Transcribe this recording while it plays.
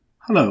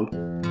Hello,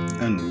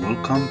 and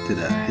welcome to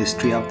the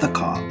History of the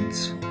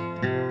Copts,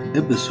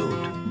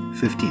 Episode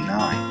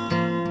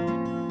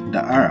 59, The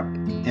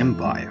Arab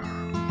Empire.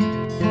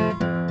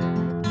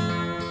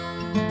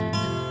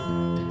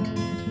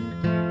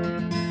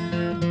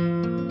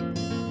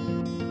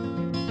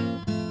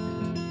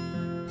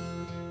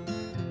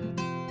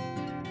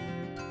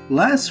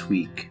 Last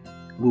week,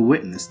 we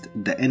witnessed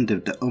the end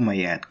of the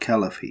Umayyad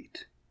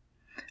Caliphate,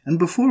 and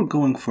before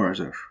going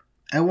further,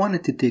 I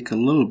wanted to take a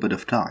little bit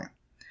of time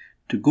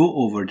to go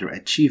over their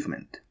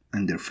achievement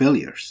and their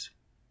failures.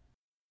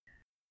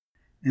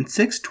 In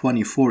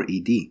 624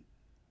 AD,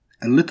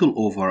 a little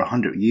over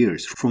 100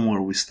 years from where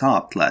we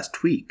stopped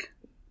last week,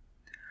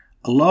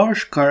 a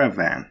large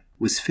caravan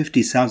with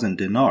 50,000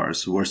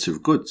 dinars worth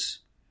of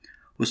goods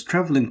was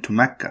traveling to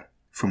Mecca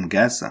from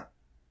Gaza.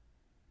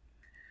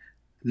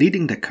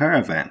 Leading the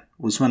caravan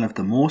was one of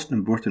the most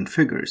important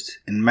figures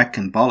in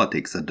Meccan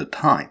politics at the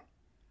time,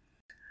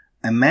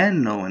 a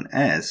man known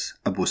as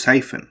Abu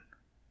Sayfin,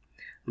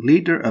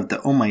 leader of the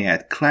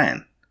Umayyad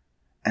clan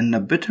and a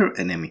bitter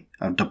enemy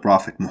of the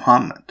Prophet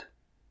Muhammad.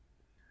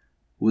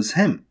 With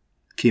him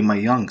came a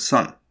young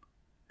son,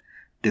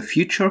 the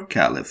future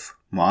Caliph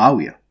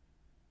Muawiyah.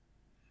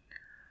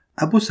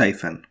 Abu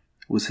Sayfin,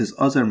 with his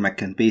other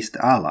Meccan-based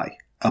ally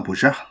Abu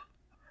Jahl,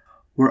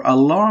 were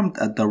alarmed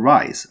at the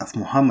rise of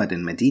Muhammad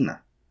in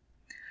Medina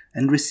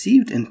and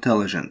received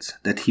intelligence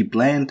that he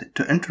planned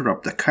to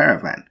interrupt the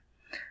caravan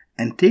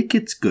and take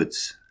its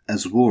goods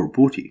as war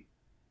booty.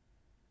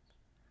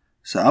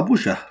 So Abu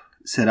Jahl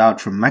set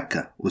out from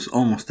Mecca with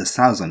almost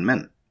 1,000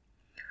 men,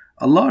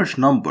 a large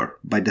number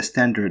by the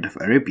standard of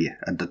Arabia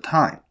at the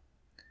time,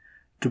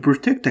 to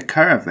protect the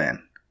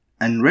caravan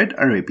and rid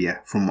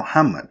Arabia from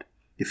Muhammad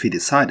if he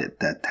decided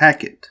to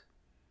attack it.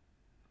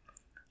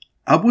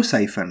 Abu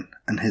Sayfin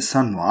and his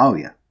son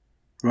Muawiyah,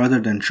 rather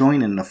than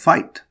join in the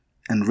fight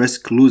and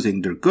risk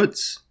losing their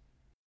goods,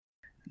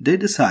 they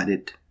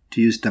decided to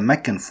use the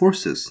Meccan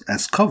forces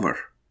as cover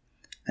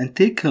and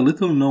take a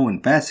little-known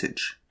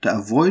passage to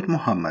avoid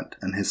Muhammad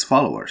and his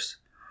followers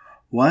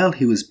while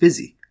he was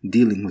busy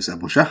dealing with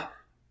Abu Jahl.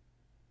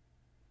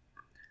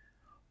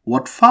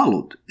 What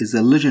followed is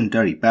a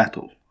legendary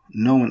battle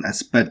known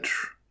as Badr,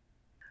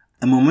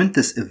 a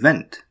momentous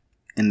event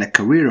in the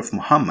career of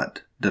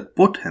Muhammad that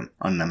put him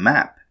on the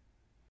map.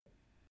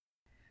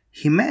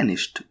 He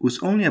managed,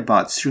 with only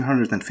about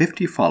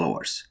 350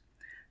 followers,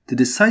 to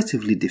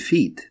decisively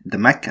defeat the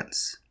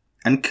Meccans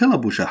and kill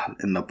Abu Jahl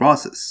in the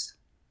process.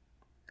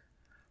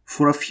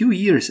 For a few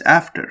years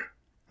after,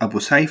 Abu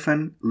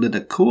Sayfin led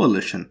a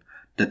coalition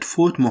that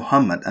fought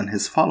Muhammad and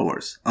his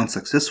followers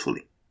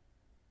unsuccessfully.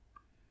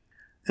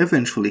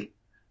 Eventually,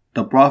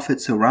 the Prophet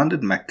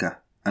surrounded Mecca,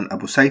 and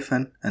Abu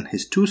Sayfin and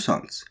his two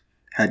sons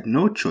had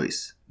no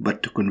choice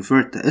but to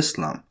convert to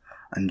Islam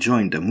and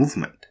join the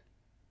movement.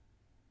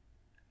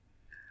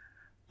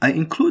 I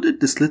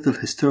included this little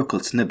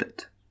historical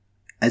snippet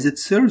as it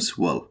serves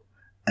well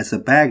as a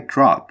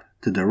backdrop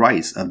to the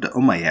rise of the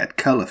Umayyad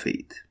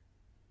Caliphate.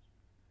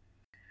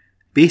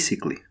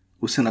 Basically,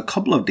 within a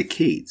couple of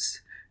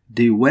decades,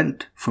 they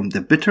went from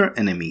the bitter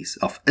enemies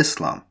of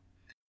Islam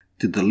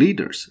to the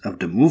leaders of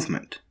the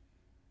movement.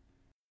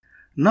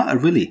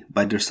 Not really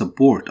by their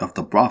support of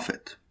the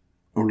Prophet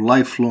or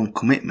lifelong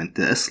commitment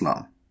to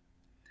Islam.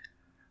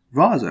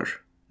 Rather,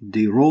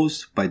 they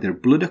rose by their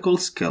political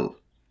skill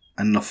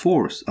and the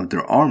force of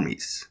their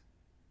armies,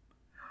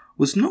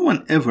 with no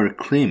one ever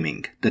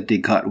claiming that they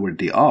got where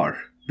they are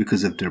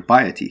because of their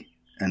piety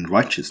and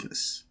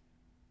righteousness.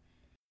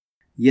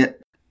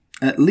 Yet,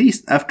 at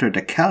least after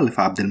the Caliph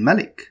Abd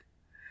al-Malik,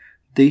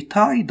 they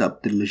tied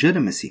up their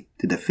legitimacy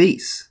to the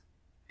face,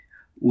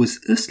 with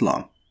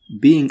Islam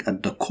being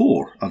at the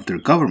core of their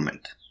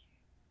government,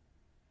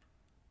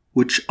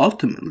 which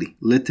ultimately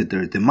led to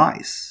their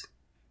demise,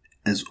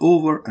 as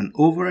over and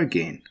over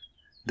again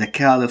the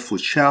Caliph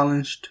was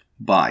challenged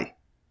by,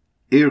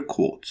 air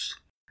quotes,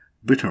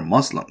 bitter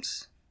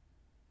Muslims.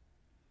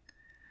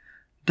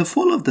 The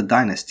fall of the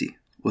dynasty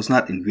was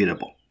not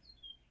inevitable.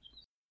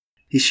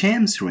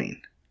 Hisham's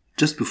reign,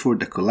 just before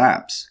the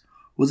collapse,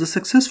 was a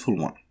successful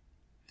one,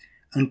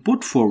 and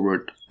put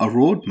forward a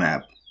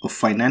roadmap of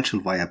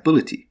financial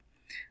viability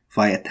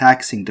via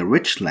taxing the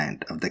rich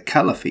land of the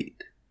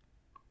Caliphate.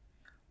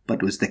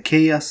 But with the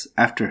chaos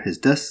after his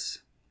death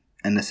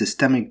and the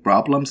systemic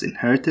problems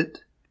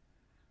inherited,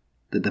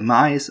 the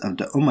demise of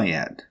the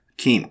Umayyad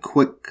came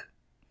quick.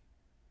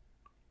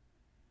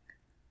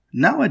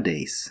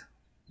 Nowadays,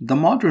 the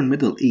modern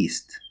Middle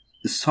East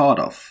is thought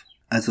of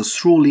as a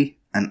truly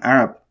an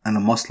Arab and a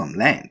Muslim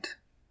land,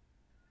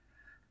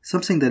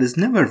 something that is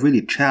never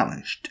really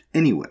challenged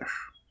anywhere.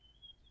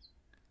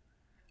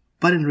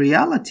 But in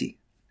reality,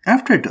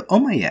 after the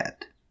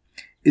Umayyad,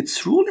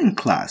 its ruling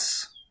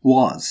class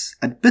was,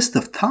 at best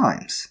of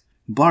times,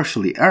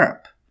 partially Arab,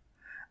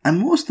 and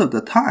most of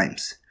the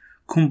times,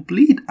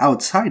 complete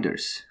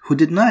outsiders who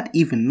did not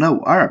even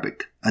know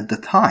Arabic at the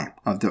time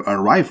of their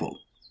arrival.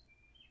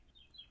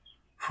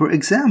 For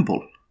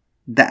example,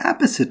 the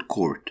Abbasid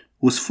court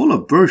was full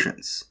of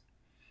Persians,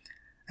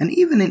 and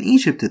even in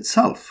Egypt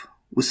itself,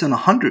 within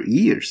 100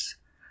 years,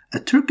 a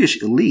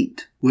Turkish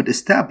elite would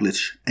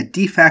establish a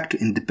de facto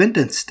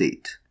independent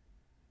state.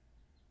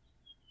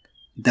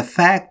 The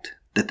fact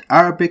that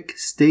Arabic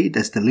stayed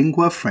as the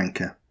lingua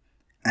franca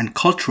and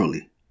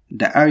culturally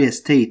the area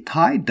stayed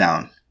tied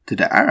down to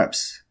the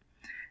Arabs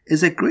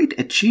is a great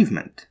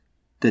achievement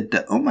that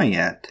the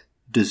Umayyad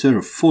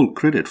deserve full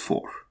credit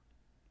for.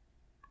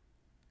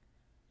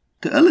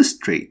 To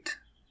illustrate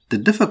the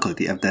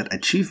difficulty of that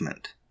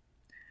achievement,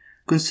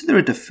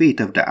 consider the fate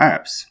of the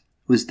Arabs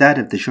was that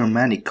of the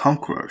Germanic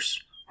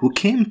conquerors who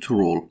came to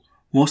rule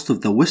most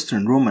of the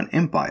Western Roman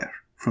Empire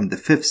from the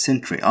 5th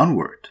century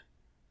onward.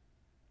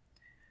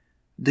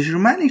 The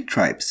Germanic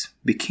tribes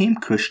became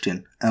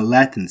Christian and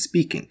Latin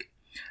speaking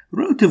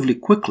relatively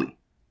quickly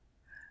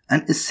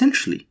and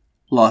essentially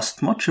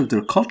lost much of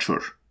their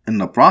culture in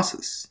the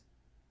process.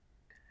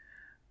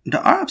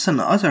 The Arabs, on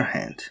the other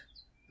hand,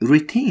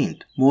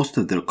 retained most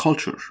of their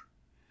culture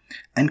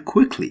and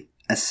quickly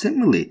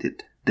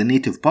assimilated the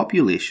native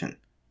population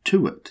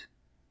to it.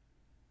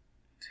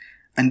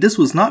 And this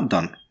was not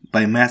done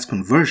by mass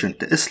conversion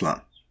to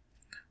Islam,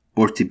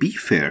 or to be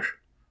fair,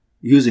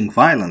 using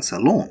violence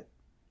alone.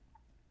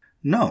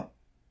 No,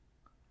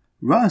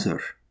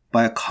 rather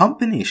by a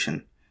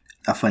combination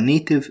of a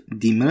native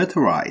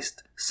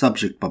demilitarized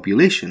subject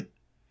population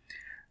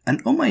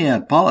and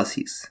Umayyad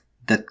policies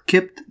that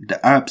kept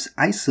the Arabs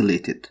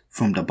isolated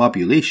from the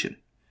population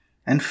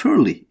and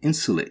fairly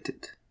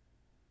insulated.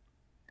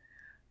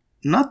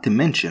 Not to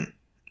mention,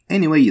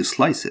 any way you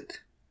slice it,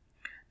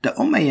 the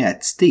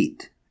Umayyad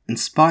state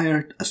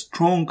inspired a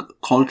strong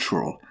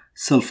cultural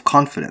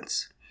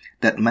self-confidence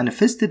that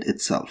manifested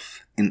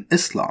itself in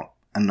Islam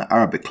and the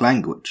Arabic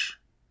language.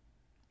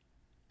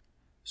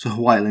 So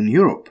while in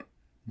Europe,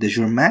 the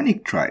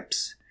Germanic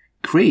tribes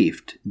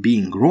craved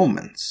being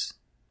Romans,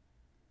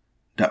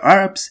 the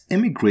Arabs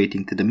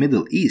immigrating to the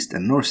Middle East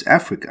and North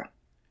Africa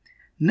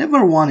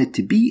never wanted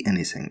to be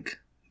anything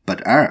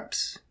but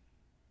Arabs.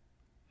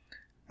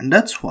 And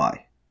that's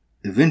why,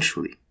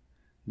 eventually,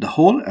 the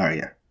whole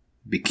area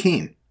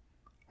became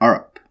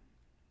Arab.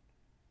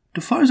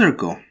 To further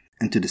go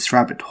into this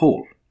rabbit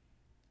hole,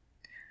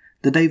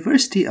 the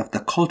diversity of the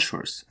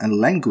cultures and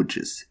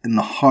languages in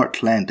the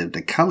heartland of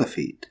the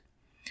Caliphate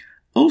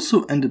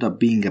also ended up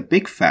being a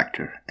big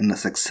factor in the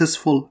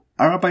successful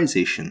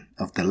Arabization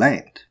of the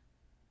land.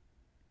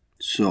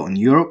 So in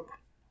Europe,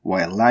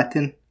 while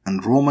Latin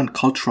and Roman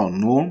cultural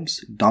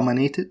norms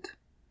dominated,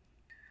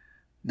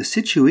 the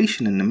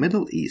situation in the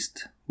Middle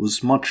East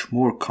was much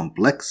more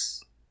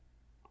complex.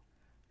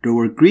 There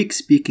were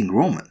Greek-speaking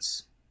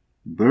Romans,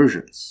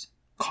 Persians,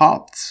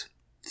 Copts,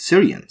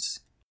 Syrians,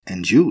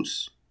 and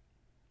Jews.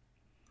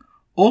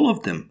 All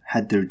of them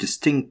had their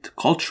distinct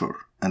culture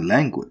and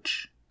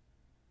language.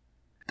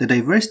 The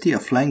diversity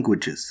of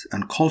languages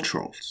and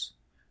cultures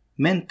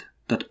meant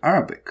that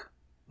Arabic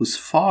was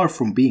far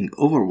from being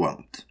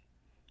overwhelmed,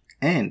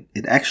 and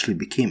it actually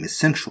became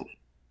essential.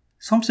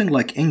 Something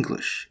like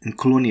English in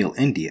colonial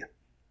India.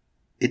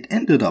 It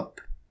ended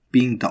up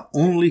being the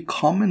only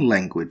common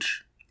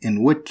language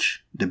in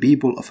which the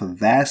people of a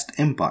vast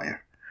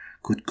empire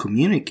could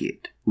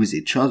communicate with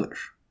each other.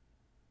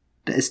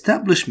 The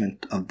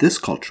establishment of this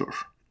culture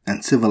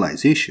and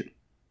civilization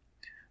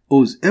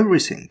owes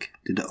everything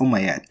to the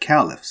Umayyad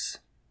caliphs.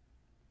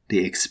 They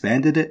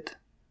expanded it,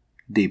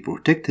 they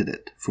protected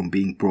it from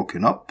being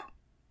broken up,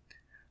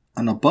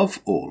 and above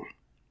all,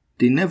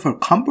 they never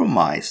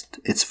compromised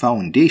its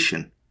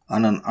foundation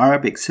on an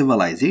Arabic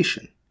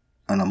civilization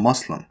and a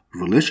Muslim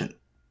religion.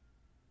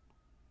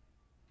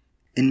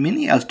 In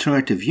many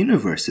alternative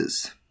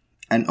universes,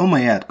 an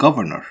Umayyad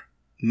governor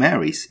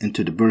marries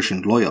into the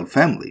Persian royal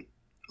family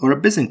or a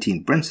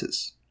Byzantine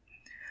princess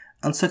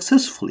and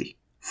successfully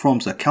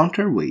forms a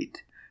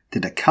counterweight to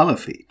the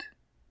Caliphate.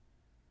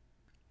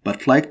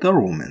 But like the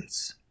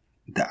Romans,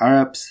 the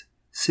Arabs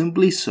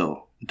simply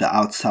saw the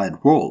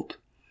outside world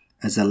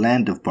as a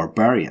land of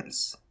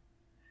barbarians,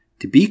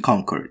 to be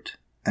conquered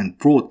and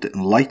brought to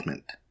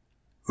enlightenment,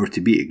 or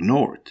to be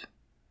ignored.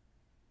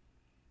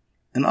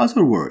 In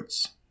other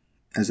words,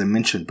 as I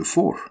mentioned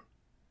before,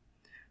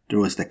 there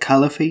was the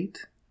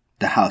Caliphate,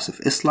 the House of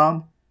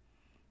Islam,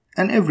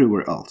 and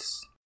everywhere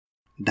else,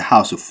 the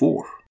House of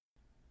War.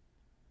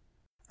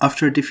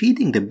 After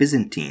defeating the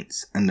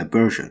Byzantines and the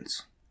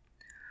Persians,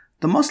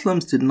 the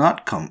Muslims did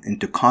not come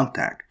into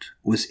contact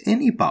with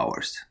any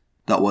powers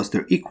that was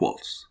their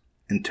equals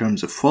in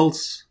terms of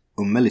wealth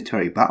or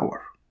military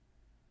power.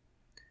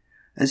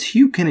 As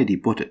Hugh Kennedy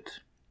put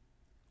it,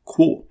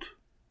 quote,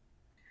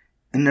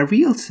 "In a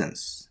real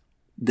sense,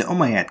 the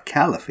Umayyad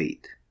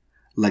Caliphate,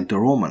 like the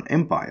Roman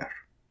Empire,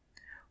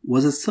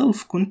 was a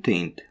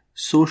self-contained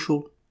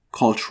social,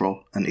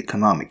 cultural, and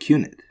economic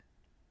unit.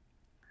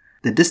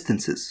 The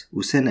distances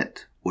within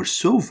it were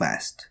so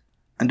vast,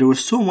 and there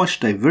was so much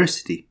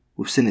diversity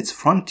within its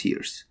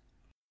frontiers,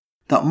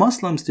 that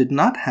Muslims did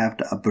not have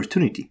the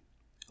opportunity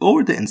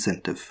or the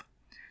incentive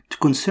to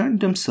concern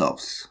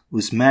themselves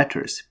with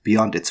matters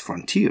beyond its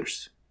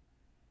frontiers.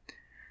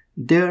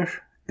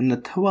 There, in the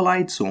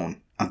twilight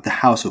zone of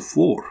the House of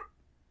War,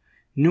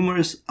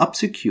 numerous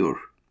obscure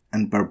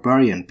and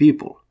barbarian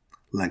people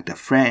like the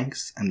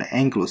Franks and the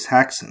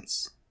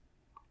Anglo-Saxons.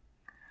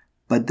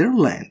 But their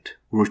land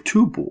were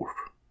too poor,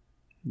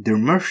 their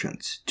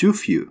merchants too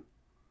few,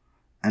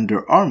 and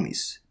their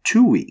armies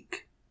too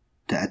weak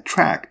to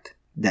attract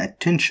the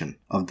attention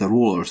of the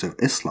rulers of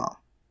Islam.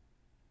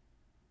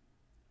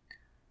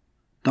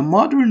 The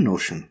modern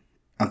notion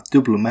of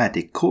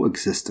diplomatic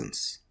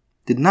coexistence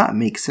did not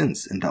make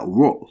sense in that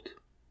world.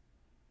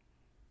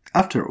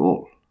 After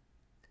all,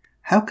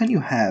 how can you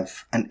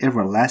have an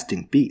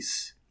everlasting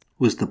peace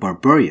with the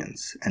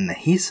barbarians and the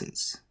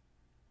heathens?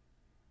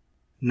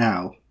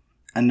 Now,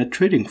 on the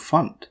trading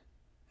front,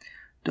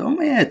 the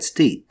Umayyad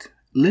state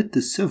led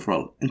to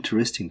several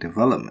interesting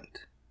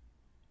developments.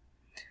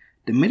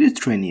 The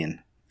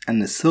Mediterranean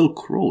and the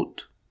Silk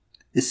Road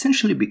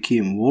essentially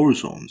became war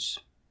zones,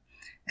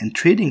 and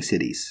trading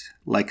cities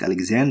like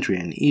Alexandria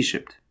in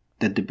Egypt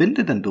that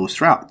depended on those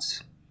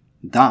routes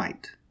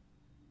died.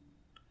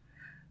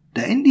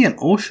 The Indian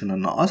Ocean,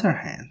 on the other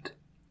hand,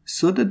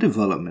 saw the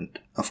development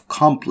of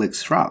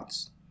complex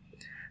routes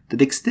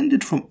that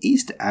extended from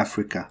East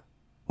Africa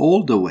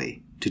all the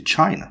way to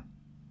China,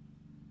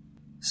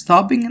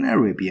 stopping in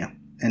Arabia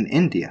and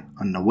India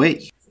on the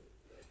way.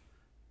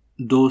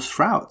 Those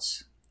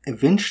routes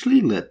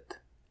eventually led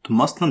to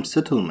Muslim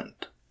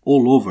settlement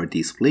all over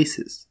these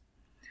places,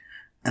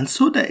 and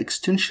saw the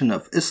extension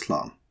of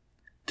Islam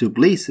to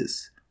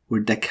places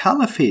where the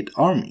Caliphate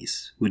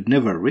armies would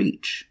never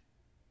reach.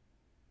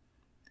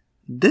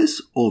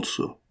 This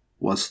also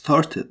was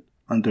started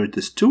under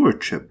the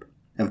stewardship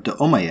of the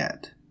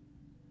Umayyad.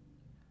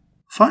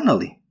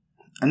 Finally,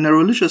 on the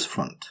religious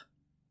front,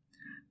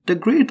 the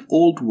great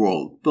old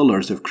world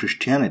pillars of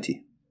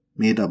Christianity,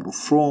 made up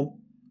of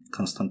Rome,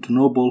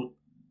 Constantinople,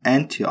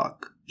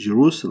 Antioch,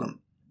 Jerusalem,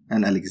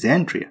 and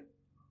Alexandria,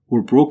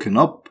 were broken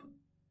up.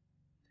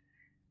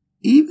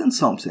 Even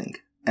something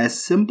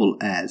as simple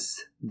as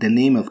the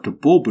name of the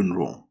Pope in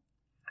Rome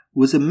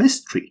was a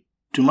mystery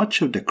to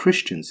much of the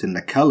Christians in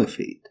the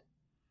Caliphate,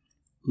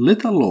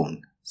 let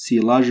alone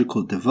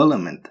theological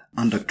development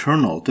and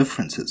doctrinal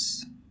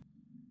differences.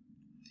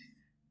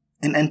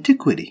 In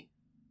antiquity,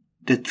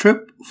 the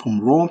trip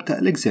from Rome to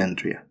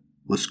Alexandria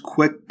was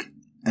quick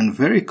and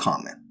very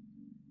common.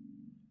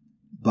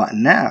 But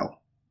now,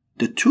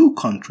 the two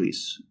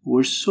countries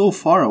were so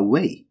far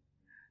away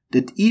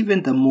that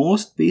even the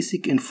most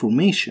basic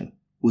information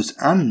was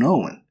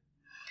unknown,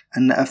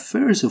 and the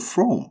affairs of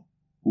Rome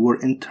were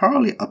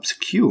entirely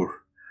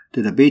obscure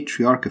to the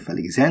Patriarch of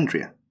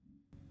Alexandria.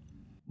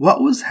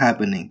 What was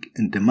happening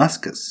in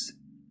Damascus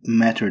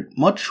mattered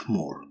much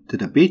more to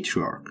the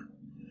Patriarch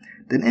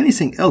than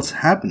anything else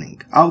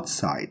happening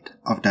outside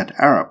of that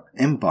Arab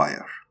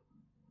empire.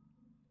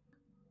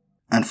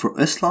 And for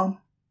Islam,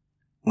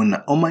 when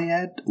the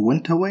Umayyad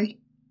went away,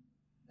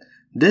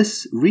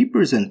 this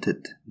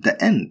represented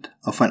the end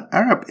of an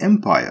Arab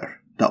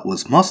empire that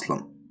was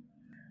Muslim,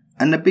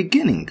 and the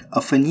beginning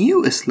of a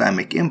new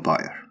Islamic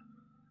empire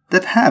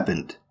that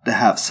happened to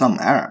have some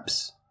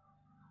Arabs.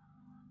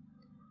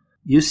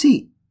 You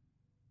see,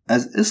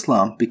 as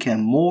Islam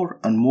became more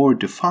and more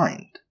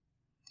defined,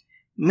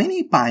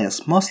 many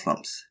pious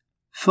Muslims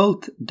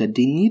felt that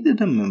they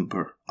needed a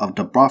member of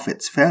the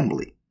Prophet's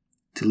family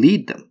to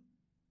lead them.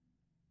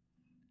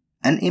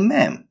 An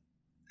imam,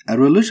 a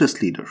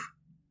religious leader,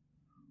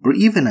 or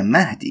even a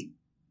Mahdi,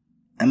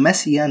 a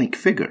messianic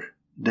figure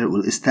that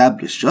will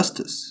establish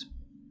justice.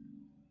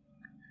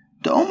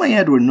 The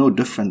Umayyad were no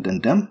different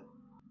than them.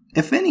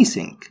 If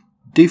anything,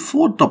 they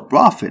fought the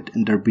Prophet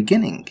in their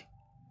beginning,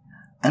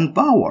 and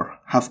power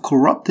have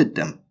corrupted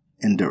them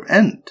in their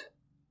end.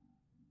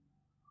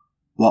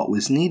 What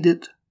was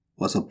needed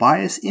was a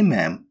pious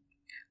imam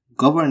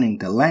governing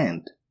the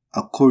land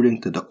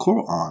according to the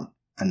Quran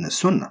and the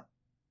Sunnah.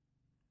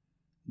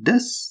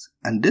 This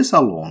and this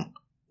alone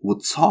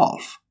would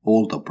solve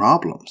all the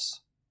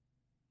problems.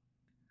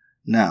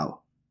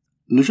 Now,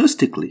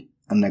 logistically,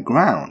 on the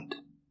ground,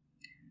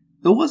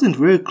 it wasn't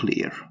very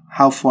clear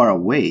how far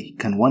away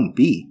can one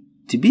be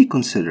to be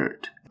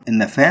considered in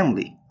the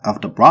family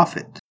of the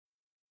Prophet.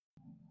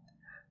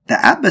 The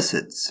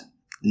Abbasids,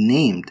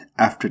 named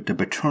after the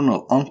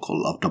paternal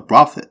uncle of the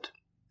Prophet,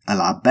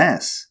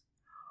 Al-Abbas,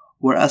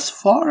 were as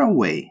far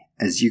away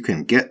as you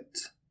can get.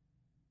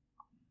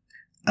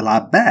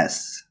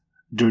 Al-Abbas,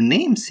 their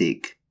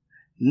namesake,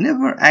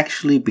 never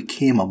actually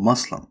became a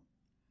Muslim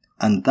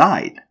and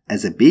died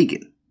as a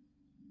pagan.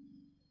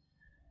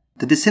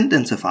 The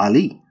descendants of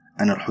Ali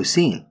and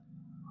Al-Hussein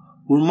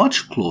were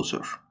much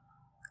closer,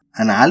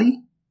 and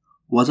Ali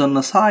was on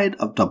the side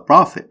of the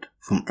Prophet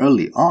from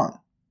early on.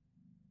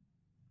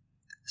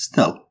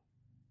 Still,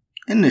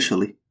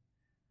 initially,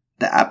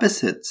 the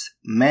Abbasids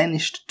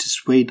managed to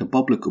sway the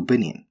public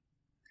opinion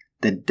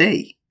that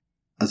they,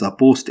 as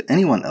opposed to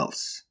anyone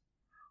else,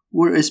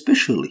 were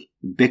especially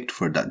picked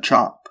for that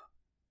job.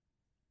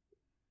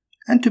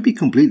 And to be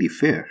completely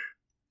fair,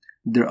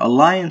 their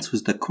alliance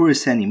with the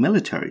Khorasani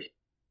military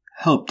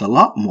helped a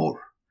lot more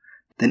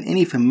than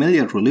any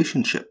familiar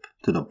relationship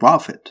to the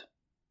Prophet.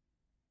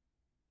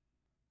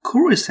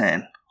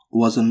 Khorasan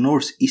was in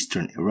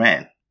northeastern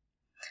Iran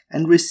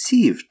and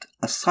received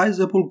a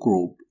sizable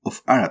group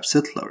of Arab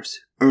settlers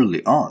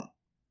early on.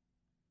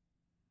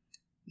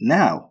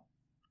 Now,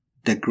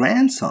 the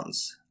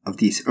grandsons of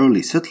these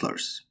early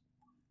settlers,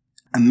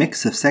 a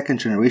mix of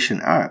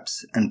second-generation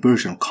Arabs and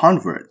Persian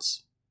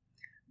converts,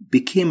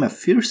 became a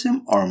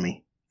fearsome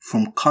army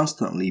from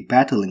constantly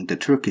battling the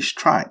Turkish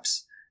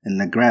tribes in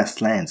the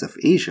grasslands of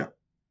Asia.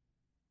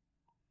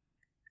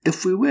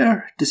 If we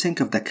were to think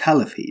of the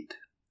Caliphate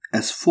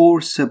as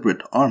 4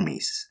 separate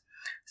armies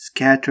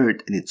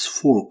scattered in its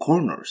 4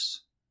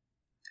 corners,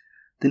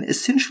 then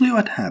essentially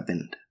what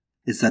happened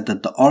is that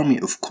the army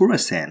of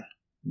Khorasan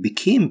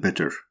became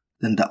better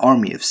than the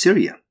army of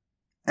Syria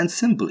and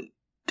simply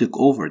took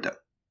over them.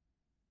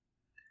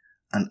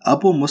 And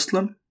Abu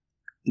Muslim,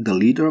 the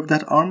leader of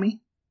that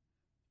army,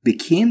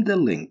 became the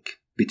link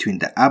between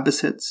the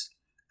Abbasids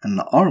and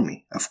the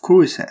army of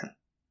Khorasan.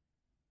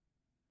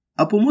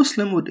 Abu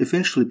Muslim would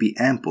eventually be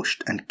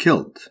ambushed and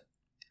killed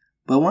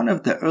by one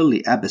of the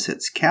early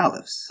Abbasid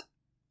caliphs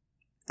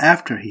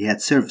after he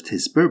had served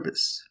his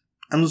purpose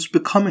and was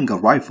becoming a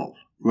rival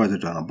rather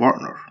than a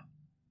partner.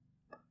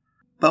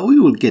 But we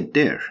will get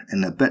there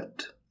in a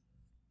bit.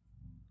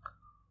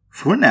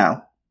 For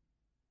now,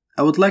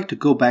 I would like to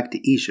go back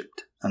to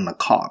Egypt and the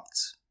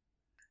Copts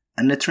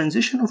and the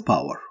transition of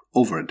power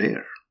over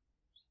there.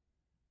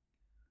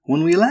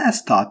 When we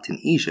last stopped in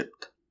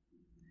Egypt,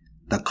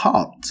 the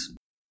Copts,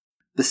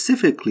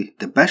 specifically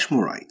the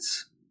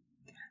Bashmurites,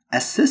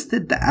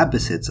 assisted the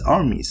Abbasids'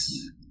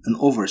 armies in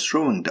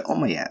overthrowing the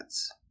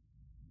Umayyads.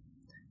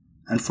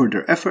 And for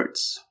their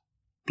efforts,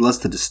 plus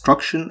the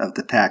destruction of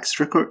the tax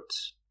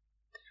records,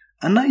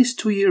 a nice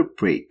 2-year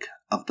break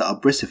of the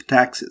oppressive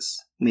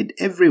taxes made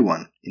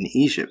everyone in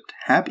Egypt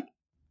happy.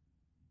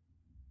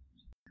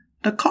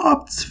 The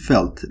Copts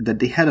felt that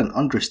they had an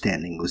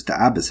understanding with the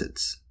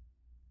Abbasids,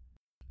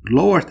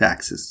 lower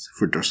taxes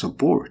for their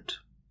support.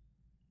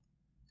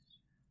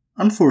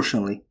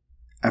 Unfortunately,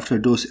 after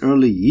those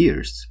early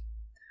years,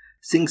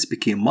 things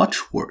became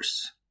much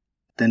worse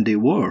than they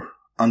were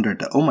under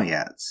the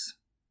Umayyads.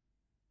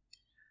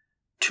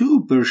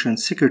 2 Persian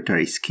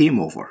secretaries came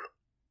over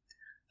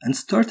and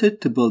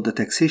started to build a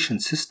taxation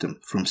system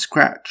from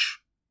scratch,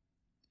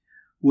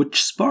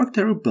 which sparked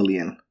a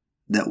rebellion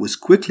that was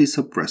quickly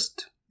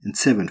suppressed in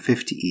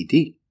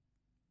 750 AD.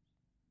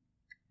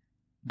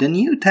 The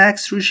new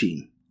tax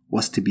regime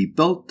was to be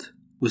built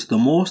with the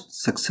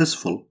most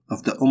successful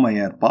of the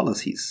Umayyad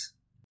policies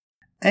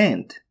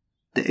and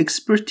the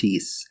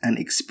expertise and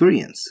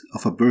experience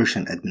of a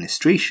Persian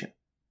administration.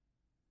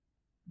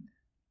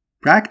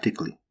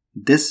 Practically,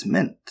 this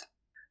meant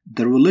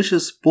the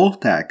religious poll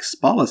tax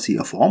policy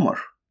of Umar,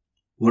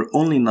 where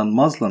only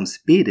non-Muslims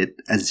paid it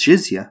as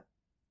jizya,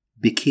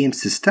 became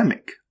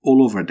systemic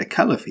all over the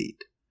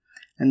Caliphate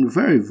and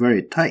very,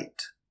 very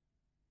tight.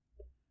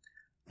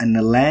 And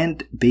the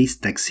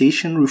land-based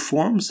taxation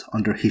reforms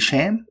under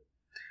Hisham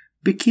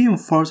became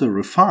further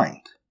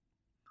refined,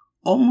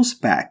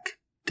 almost back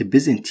to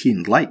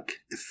Byzantine-like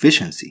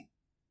efficiency.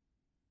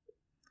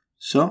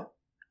 So,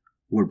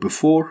 where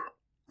before,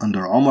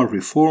 under Umar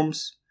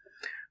reforms,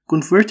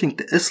 converting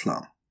to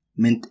Islam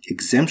meant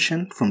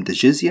exemption from the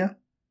jizya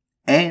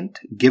and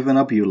giving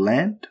up your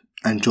land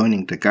and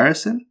joining the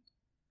garrison,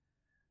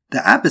 the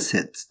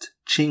Abbasids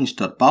changed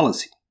that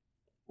policy,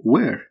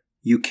 where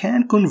you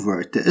can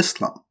convert to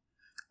Islam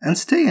and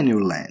stay in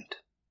your land.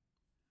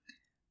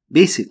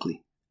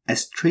 Basically, a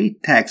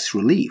straight tax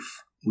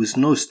relief with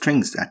no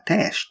strings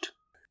attached.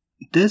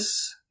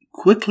 This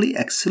quickly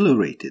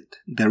accelerated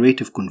the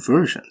rate of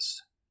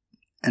conversions,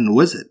 and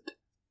with it,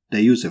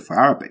 the use of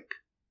Arabic.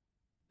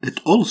 It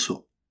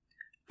also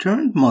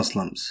turned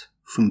Muslims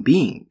from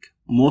being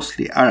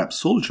mostly Arab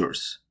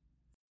soldiers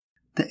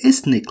to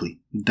ethnically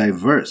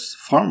diverse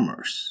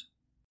farmers.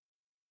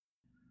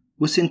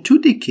 Within 2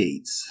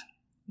 decades,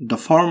 the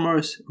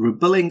farmers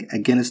rebelling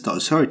against the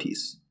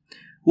authorities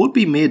would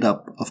be made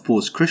up of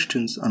both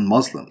Christians and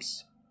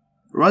Muslims,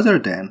 rather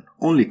than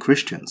only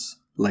Christians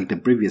like the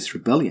previous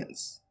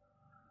rebellions.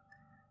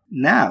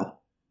 Now,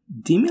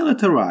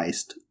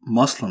 demilitarized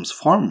Muslim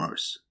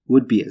farmers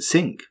would be a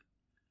thing.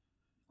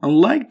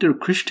 Unlike their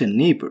Christian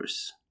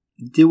neighbors,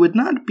 they would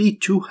not be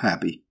too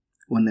happy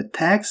when a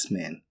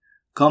taxman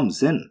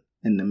comes in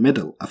the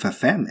middle of a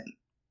famine.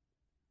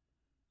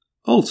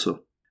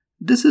 Also,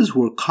 this is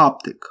where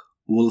Coptic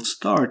will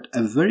start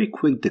a very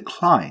quick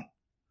decline,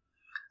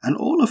 and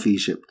all of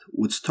Egypt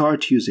would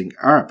start using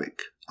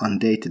Arabic on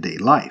day-to-day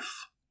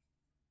life.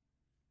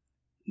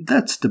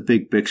 That's the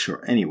big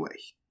picture anyway.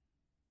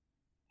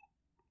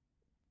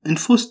 In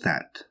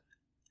Fustat,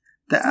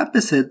 the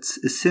Abbasids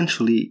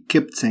essentially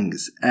kept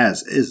things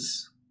as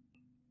is.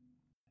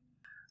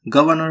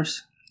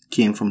 Governors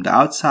came from the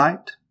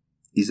outside,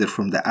 either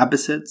from the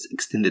Abbasids'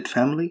 extended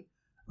family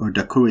or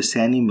the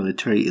Khorasani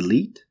military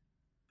elite.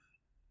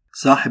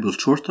 Sahib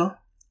al-Shurta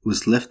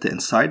was left to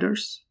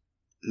insiders,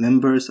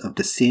 members of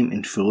the same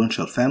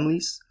influential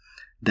families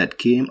that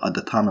came at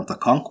the time of the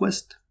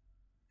conquest.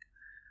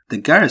 The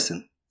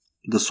garrison,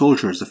 the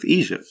soldiers of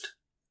Egypt,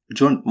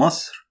 joined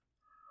Masr,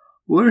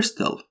 were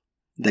still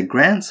the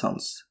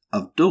grandsons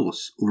of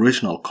those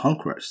original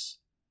conquerors,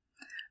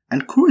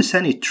 and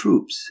Khurasani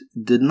troops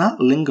did not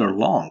linger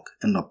long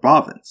in the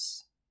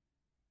province.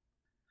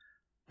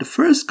 The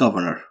first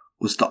governor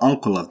was the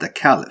uncle of the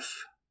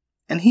caliph,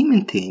 and he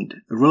maintained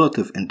a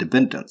relative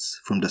independence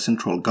from the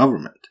central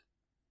government.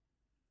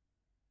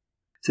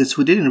 Since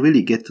we didn't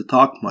really get to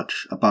talk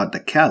much about the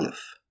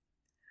caliph,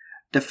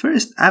 the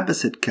first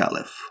Abbasid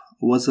caliph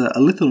was a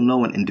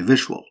little-known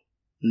individual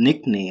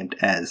nicknamed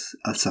as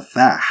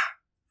Al-Saffah,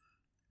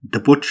 the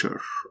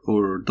butcher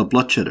or the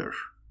bloodshedder.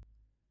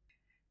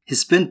 He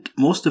spent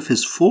most of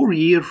his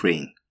 4-year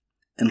reign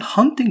in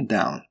hunting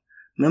down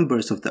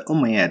members of the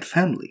Umayyad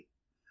family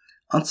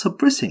and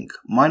suppressing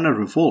minor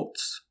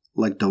revolts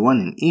like the one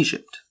in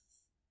Egypt,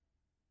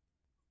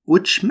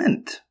 which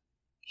meant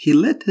he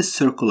let his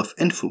circle of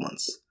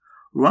influence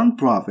run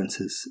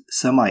provinces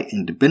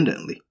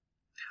semi-independently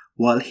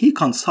while he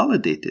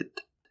consolidated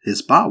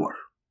his power.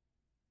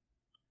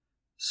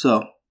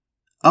 So,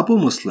 Abu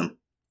Muslim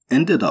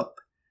ended up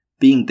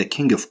being the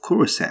king of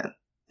Khorasan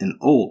in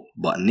all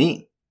but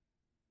name,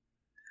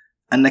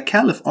 and the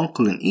caliph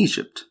uncle in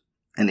Egypt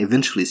and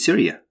eventually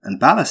Syria and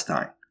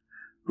Palestine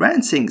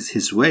ran things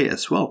his way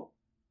as well.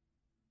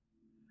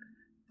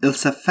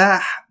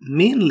 Al-Saffah's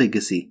main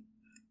legacy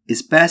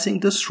is passing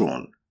the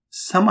throne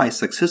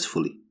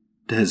semi-successfully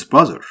to his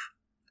brother,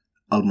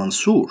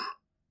 Al-Mansur,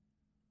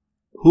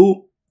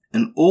 who,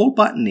 in all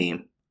but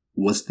name,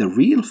 was the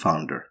real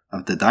founder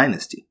of the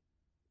dynasty.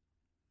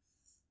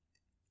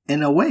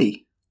 In a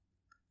way,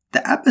 the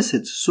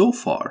Abbasids so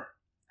far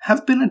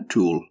have been a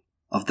tool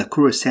of the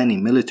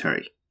Khurasani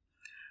military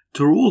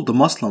to rule the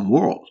Muslim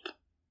world,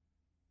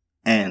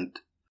 and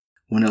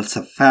when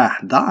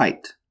Al-Saffah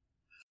died,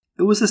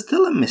 it was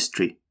still a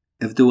mystery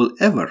if they will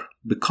ever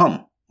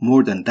become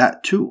more than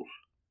that tool.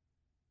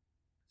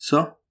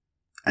 So,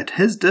 at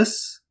his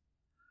death,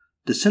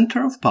 the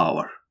center of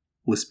power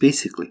was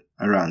basically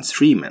around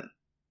 3 men: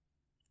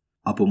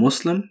 Abu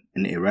Muslim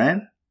in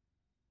Iran,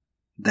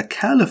 the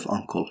Caliph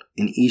uncle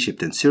in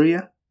Egypt and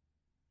Syria,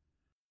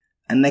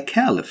 and the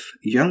Caliph's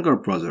younger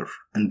brother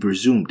and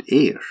presumed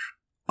heir,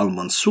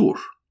 Al-Mansur,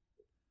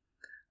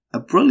 a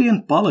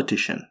brilliant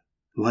politician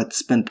who had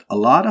spent a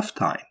lot of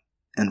time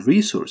and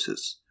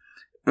resources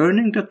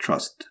earning the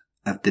trust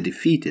of the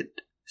defeated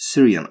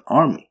Syrian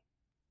army.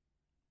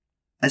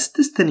 As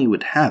destiny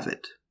would have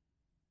it,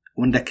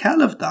 when the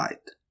Caliph died,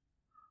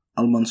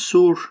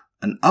 Al-Mansur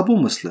and Abu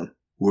Muslim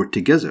were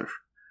together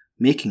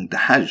making the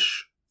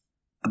Hajj,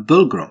 a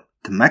pilgrim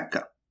to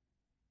Mecca.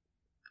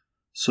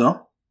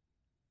 So,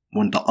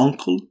 when the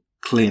uncle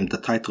claimed the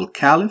title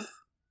Caliph,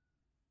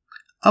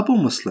 Abu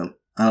Muslim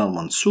and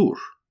Al-Mansur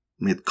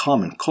made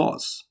common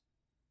cause.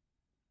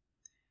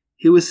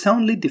 He was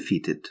soundly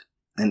defeated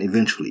and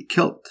eventually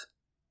killed.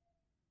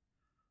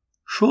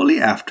 Shortly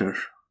after,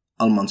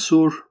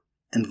 Al-Mansur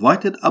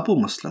invited Abu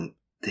Muslim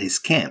to his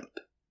camp,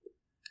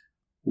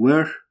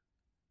 where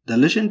the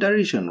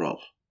legendary general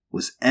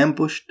was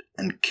ambushed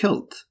and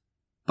killed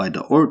by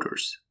the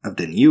orders of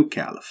the new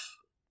caliph.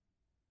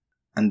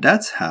 And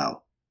that's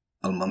how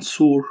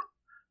Al-Mansur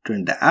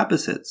turned the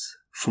Abbasids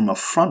from a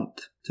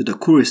front to the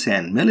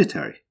Khorasan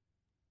military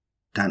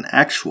to an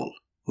actual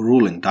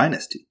ruling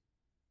dynasty.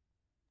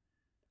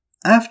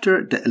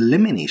 After the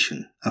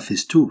elimination of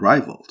his 2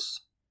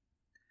 rivals,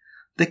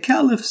 the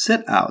caliph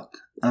set out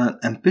on an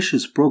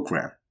ambitious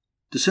program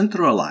to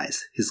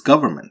centralize his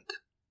government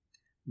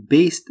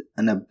based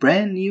on a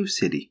brand new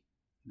city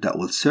that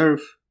will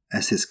serve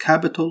as his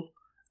capital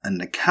and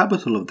the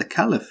capital of the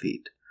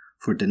caliphate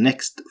for the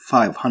next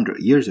 500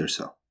 years or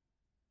so: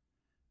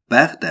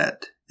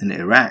 Baghdad in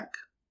Iraq.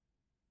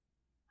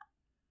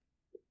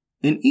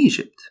 In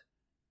Egypt,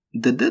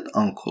 the dead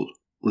uncle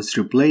was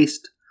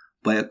replaced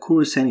by a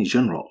Khurasani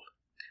general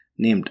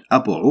named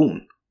Abu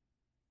Aoun.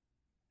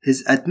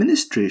 His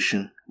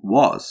administration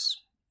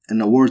was, in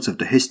the words of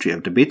the History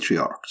of the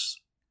Patriarchs,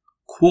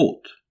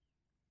 quote,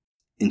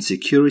 "in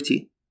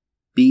security,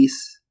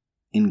 peace,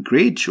 in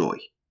great joy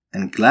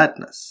and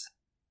gladness."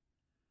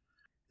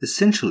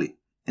 Essentially,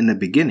 in the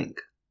beginning,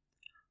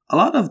 a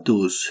lot of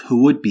those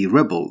who would be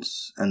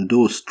rebels and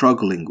those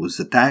struggling with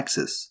the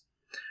taxes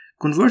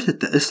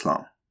converted to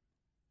Islam,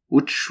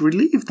 which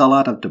relieved a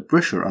lot of the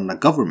pressure on the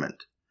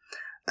government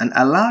and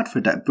allowed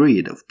for that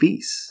period of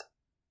peace.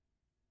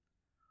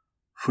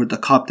 For the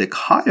Coptic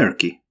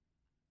hierarchy,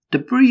 the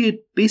period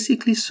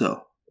basically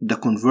saw the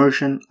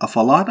conversion of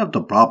a lot of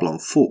the problem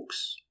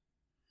folks,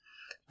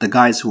 the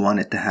guys who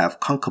wanted to have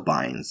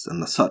concubines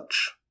and the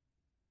such.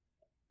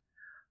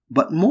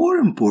 But more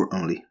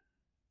importantly,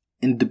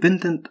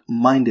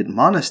 independent-minded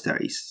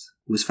monasteries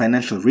with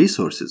financial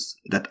resources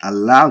that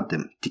allowed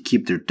them to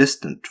keep their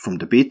distance from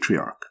the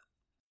patriarch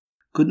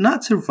could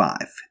not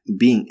survive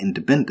being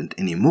independent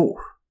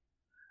anymore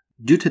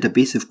due to the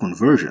basic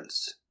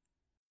conversions,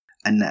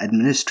 and the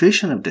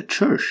administration of the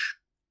church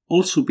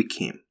also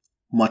became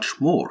much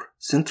more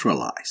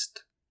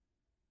centralized.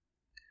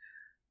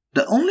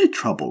 The only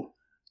trouble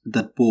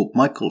that Pope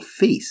Michael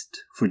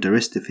faced for the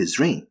rest of his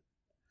reign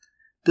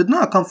did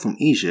not come from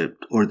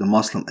Egypt or the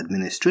Muslim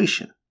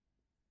administration,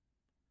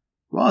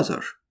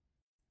 Rather,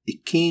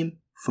 it came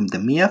from the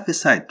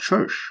Miaphysite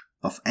Church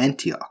of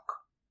Antioch.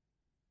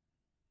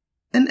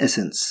 In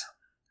essence,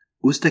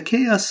 with the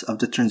chaos of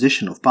the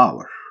transition of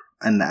power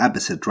and the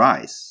Abbasid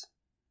rise,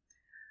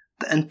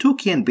 the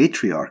Antiochian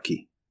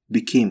Patriarchy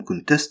became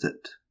contested.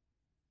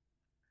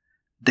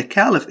 The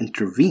Caliph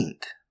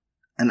intervened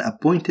and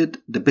appointed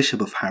the Bishop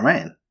of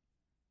Haran,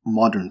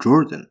 modern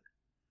Jordan,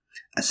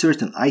 a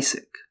certain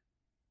Isaac.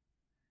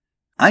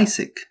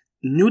 Isaac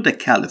knew the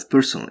Caliph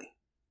personally,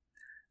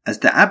 as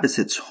the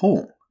Abbasid's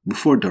home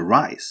before the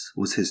rise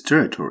was his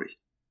territory.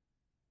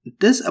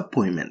 This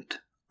appointment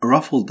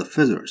ruffled the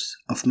feathers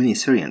of many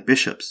Syrian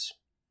bishops,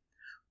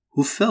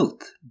 who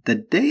felt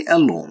that they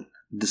alone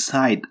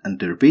decide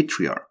under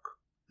patriarch,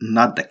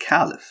 not the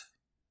Caliph.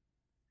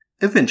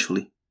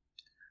 Eventually,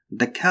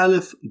 the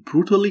Caliph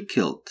brutally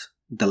killed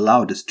the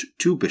loudest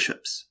two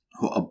bishops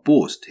who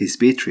opposed his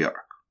patriarch,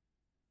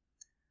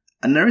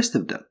 and the rest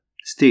of them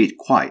stayed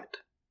quiet,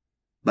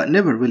 but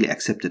never really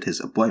accepted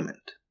his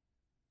appointment.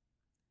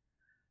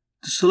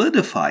 To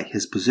solidify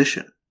his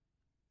position,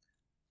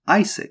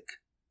 Isaac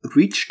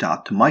reached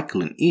out to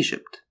Michael in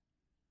Egypt,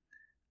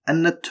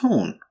 and the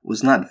tone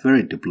was not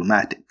very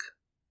diplomatic.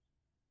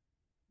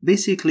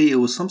 Basically, it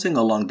was something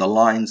along the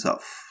lines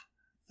of,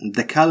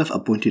 "The Caliph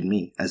appointed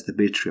me as the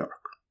patriarch,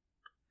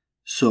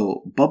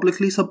 so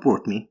publicly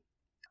support me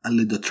and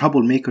let the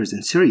troublemakers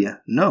in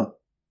Syria know,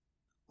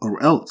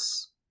 or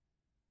else."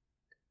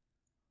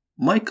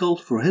 Michael,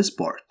 for his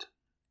part,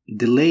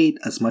 delayed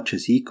as much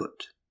as he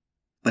could,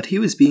 but he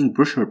was being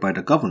pressured by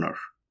the governor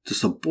to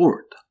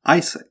support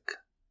Isaac.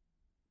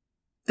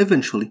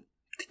 Eventually,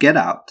 to get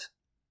out,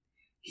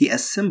 he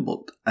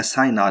assembled a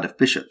synod of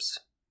bishops,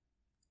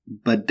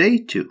 but they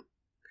too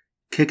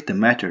kicked the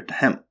matter to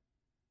him.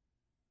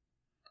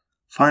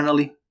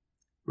 Finally,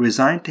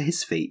 resigned to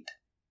his fate,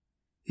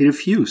 he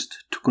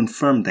refused to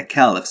confirm the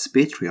Caliph's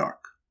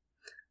patriarch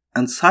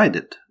and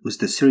sided with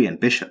the Syrian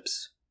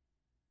bishops.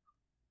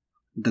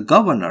 The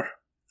governor,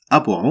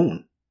 Abu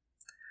Aoun,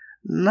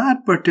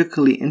 not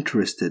particularly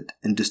interested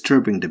in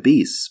disturbing the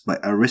peace by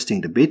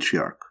arresting the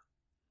patriarch,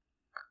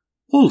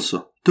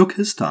 also took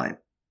his time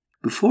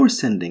before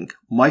sending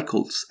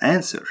Michael's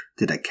answer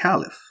to the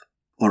Caliph,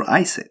 or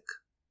Isaac.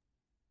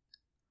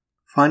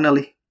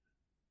 Finally,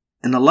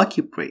 in a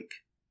lucky break,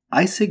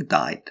 Isaac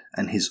died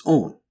on his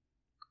own,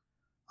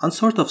 and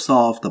sort of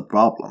solved the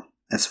problem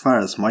as far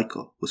as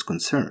Michael was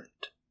concerned.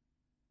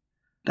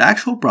 The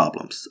actual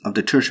problems of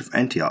the Church of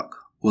Antioch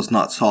was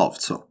not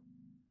solved so,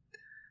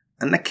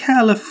 and the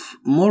Caliph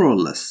more or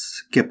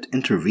less kept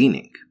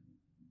intervening.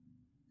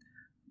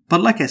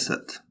 But like I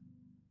said,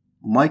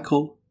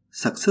 Michael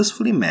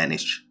successfully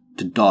managed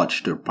to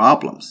dodge their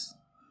problems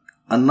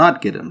and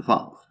not get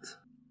involved.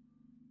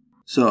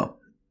 So,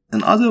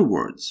 in other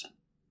words,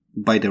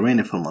 by the reign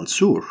of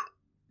Al-Mansur,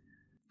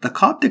 the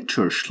Coptic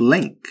Church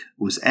link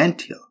with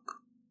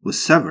Antioch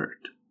was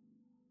severed.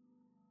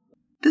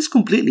 This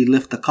completely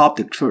left the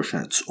Coptic Church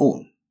on its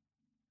own,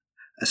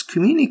 as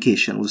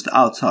communication with the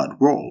outside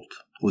world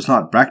was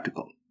not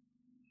practical.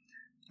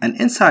 And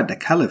inside the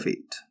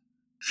Caliphate,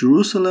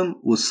 Jerusalem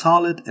was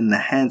solid in the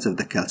hands of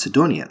the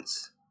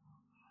Chalcedonians,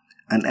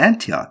 and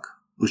Antioch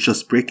was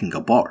just breaking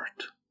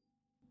apart.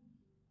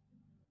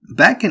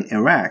 Back in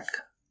Iraq,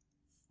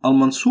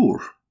 Al-Mansur,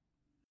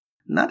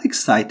 not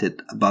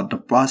excited about the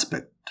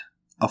prospect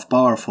of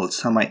powerful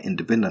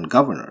semi-independent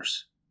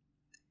governors,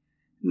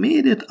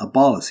 made it a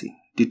policy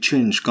to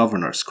change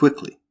governors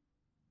quickly,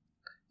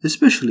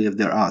 especially if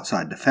they're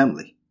outside the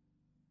family.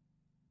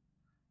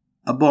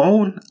 Abu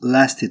Aoun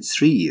lasted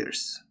 3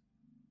 years.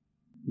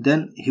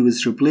 Then he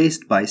was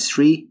replaced by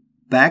 3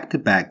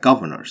 back-to-back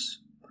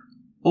governors,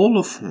 all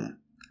of whom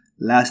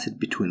lasted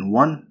between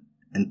 1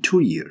 and 2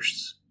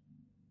 years.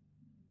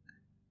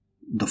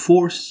 The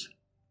fourth,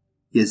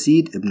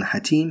 Yazid ibn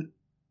Hatim,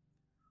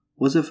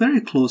 was a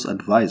very close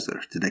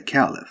advisor to the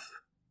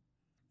Caliph,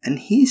 and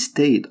he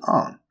stayed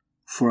on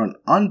for an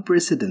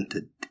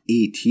unprecedented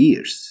 8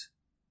 years,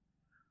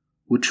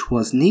 which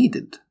was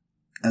needed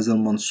as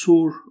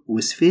Al-Mansur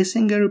was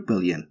facing a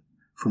rebellion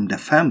from the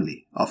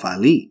family of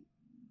Ali,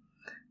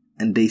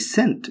 and they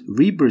sent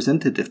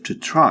representatives to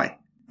try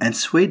and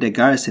sway the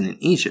garrison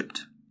in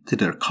Egypt to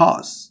their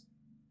cause.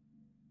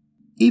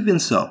 Even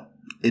so,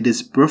 it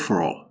is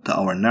peripheral to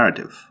our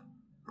narrative.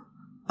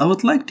 I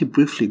would like to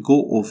briefly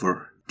go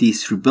over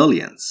these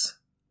rebellions,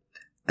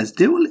 as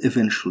they will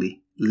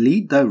eventually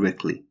lead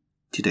directly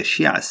to the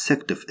Shia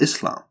sect of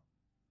Islam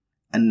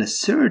and the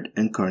third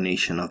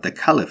incarnation of the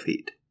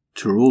Caliphate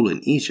to rule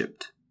in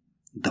Egypt,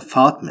 the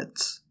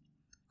Fatimids,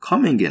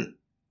 coming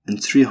in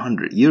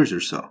 300 years or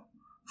so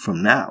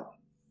from now.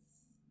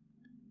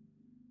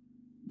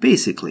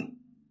 Basically,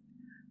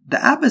 the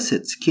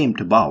Abbasids came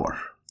to power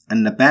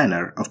under the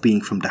banner of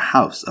being from the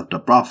house of the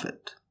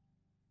Prophet.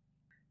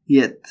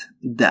 Yet,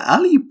 the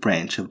Ali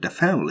branch of the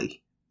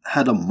family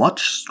had a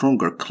much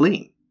stronger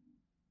claim.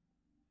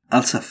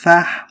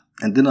 Al-Saffah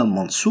and then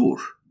Al-Mansur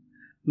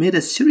made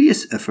a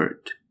serious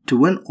effort to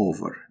win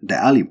over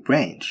the Ali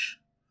branch,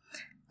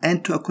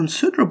 and to a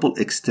considerable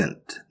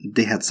extent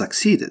they had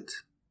succeeded.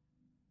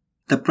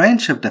 The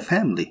branch of the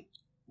family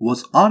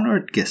was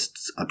honored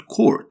guests at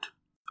court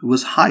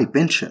with high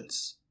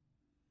pensions,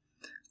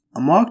 a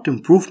marked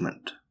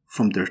improvement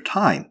from their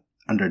time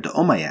under the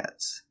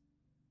Umayyads.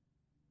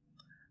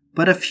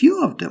 But a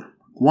few of them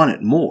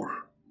wanted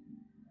more.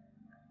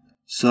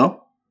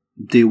 So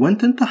they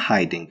went into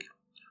hiding,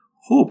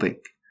 hoping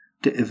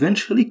to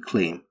eventually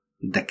claim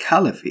the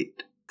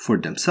caliphate for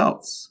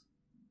themselves.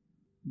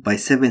 By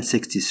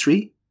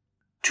 763,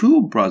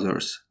 two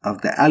brothers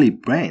of the Ali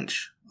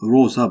branch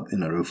rose up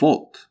in a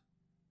revolt,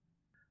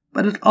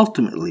 but it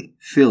ultimately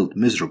failed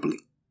miserably,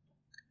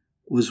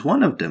 with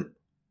one of them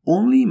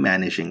only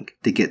managing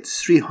to get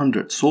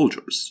 300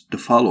 soldiers to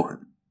follow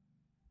him.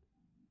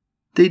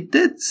 They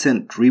did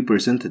send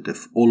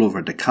representatives all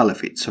over the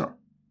caliphate, so,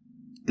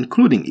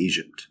 including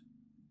Egypt,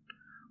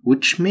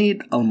 which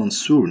made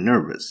Al-Mansur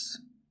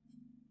nervous,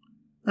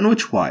 and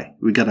which why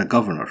we got a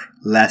governor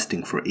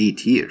lasting for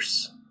 8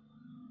 years.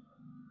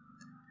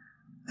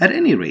 At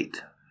any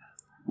rate,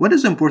 what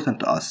is important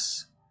to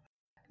us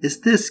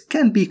is this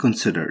can be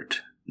considered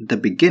the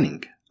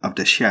beginning of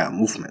the Shia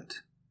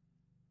movement.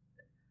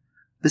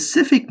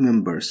 Specific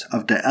members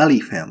of the Ali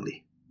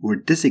family were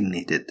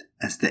designated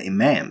as the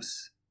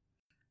Imams,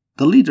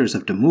 the leaders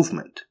of the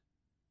movement.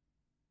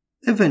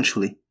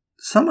 Eventually,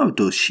 some of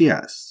those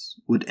Shias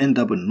would end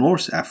up in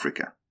North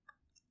Africa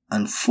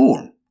and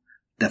form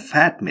the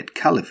Fatimid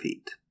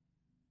Caliphate.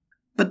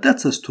 But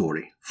that's a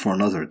story for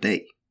another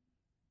day.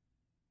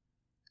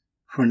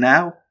 For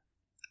now,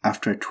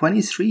 after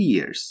 23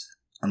 years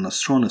on the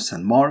throne of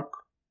St. Mark,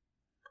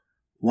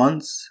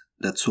 ones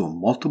that saw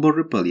multiple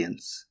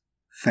rebellions,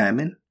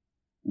 famine,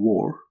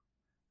 war,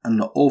 and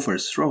the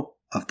overthrow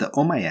of the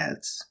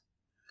Umayyads,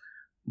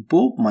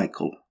 Pope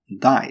Michael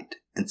died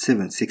in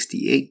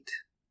 768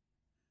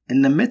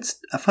 in the midst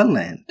of a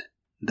land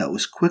that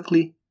was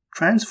quickly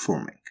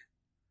transforming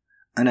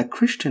and a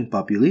Christian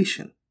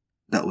population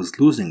that was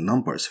losing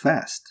numbers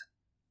fast.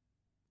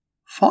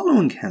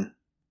 Following him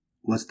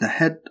was the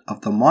head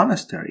of the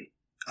monastery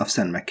of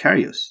St.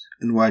 Macarius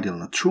in Wadi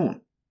al-Natrun,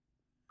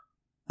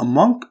 a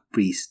monk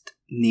priest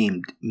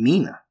named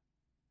Mina,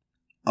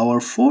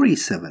 our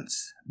 47th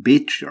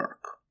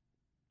patriarch,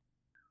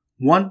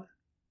 one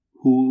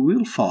who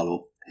will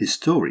follow his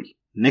story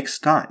next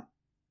time.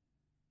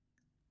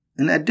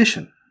 In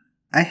addition,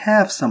 I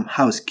have some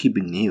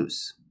housekeeping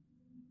news.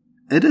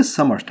 It is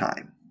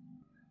summertime,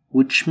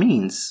 which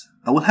means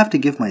I will have to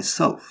give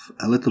myself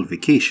a little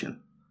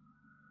vacation.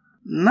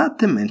 Not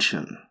to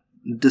mention,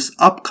 this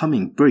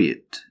upcoming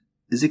period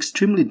is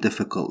extremely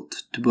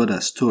difficult to put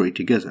a story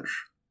together.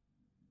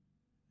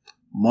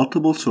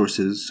 Multiple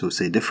sources who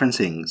say different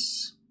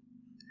things,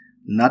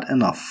 not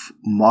enough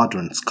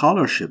modern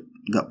scholarship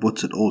that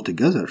puts it all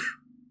together,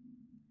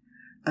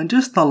 and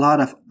just a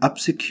lot of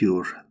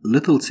obscure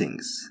little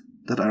things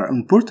that are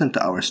important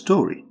to our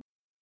story,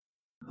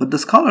 but the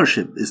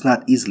scholarship is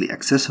not easily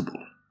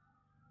accessible.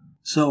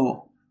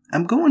 So,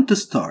 I'm going to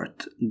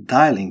start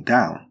dialing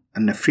down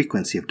on the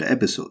frequency of the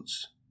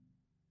episodes.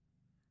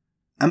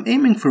 I'm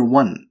aiming for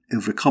one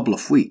every couple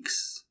of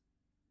weeks,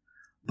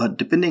 but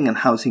depending on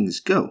how things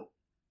go,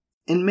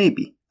 it may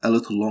be a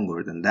little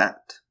longer than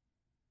that.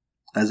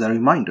 As a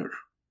reminder,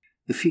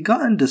 if you've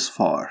gotten this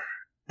far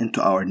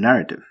into our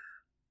narrative,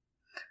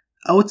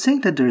 I would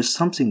think that there is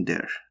something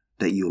there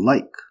that you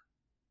like.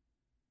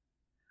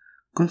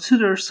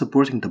 Consider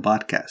supporting the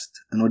podcast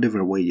in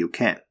whatever way you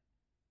can.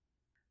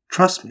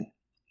 Trust me,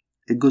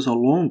 it goes a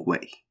long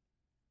way.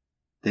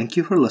 Thank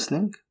you for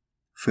listening,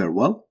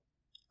 farewell,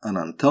 and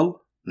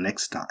until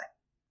next time.